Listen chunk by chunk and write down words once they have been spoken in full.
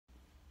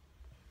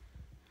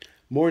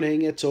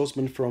Morning, it's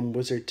Osman from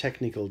Wizzard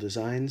Technical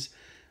Designs,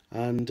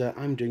 and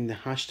I'm doing the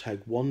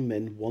hashtag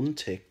 1min 1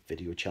 take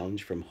video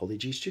challenge from Holly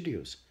G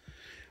Studios.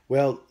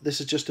 Well, this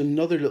is just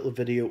another little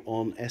video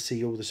on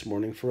SEO this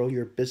morning for all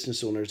your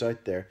business owners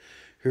out there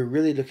who are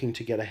really looking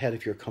to get ahead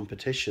of your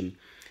competition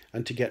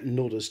and to get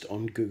noticed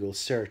on Google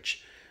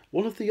search.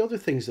 One of the other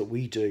things that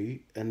we do,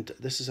 and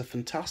this is a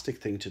fantastic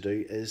thing to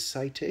do, is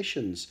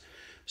citations.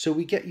 So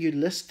we get you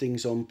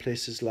listings on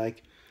places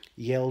like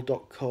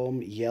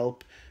Yale.com,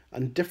 Yelp,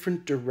 and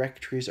different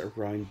directories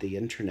around the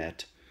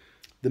internet.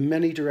 The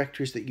many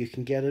directories that you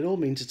can get, it all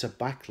means it's a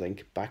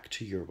backlink back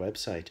to your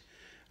website,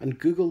 and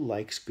Google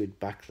likes good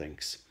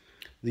backlinks.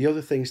 The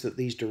other things that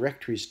these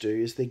directories do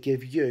is they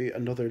give you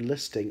another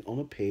listing on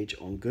a page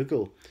on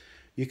Google.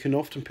 You can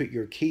often put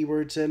your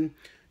keywords in,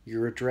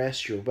 your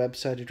address, your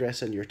website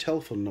address, and your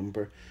telephone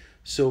number.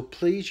 So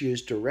please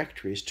use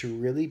directories to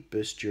really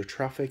boost your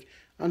traffic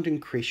and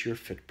increase your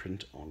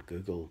footprint on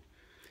Google.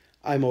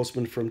 I'm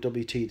Osman from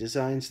WT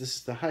Designs. This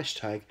is the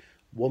hashtag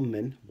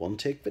 1min 1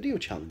 take video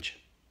challenge.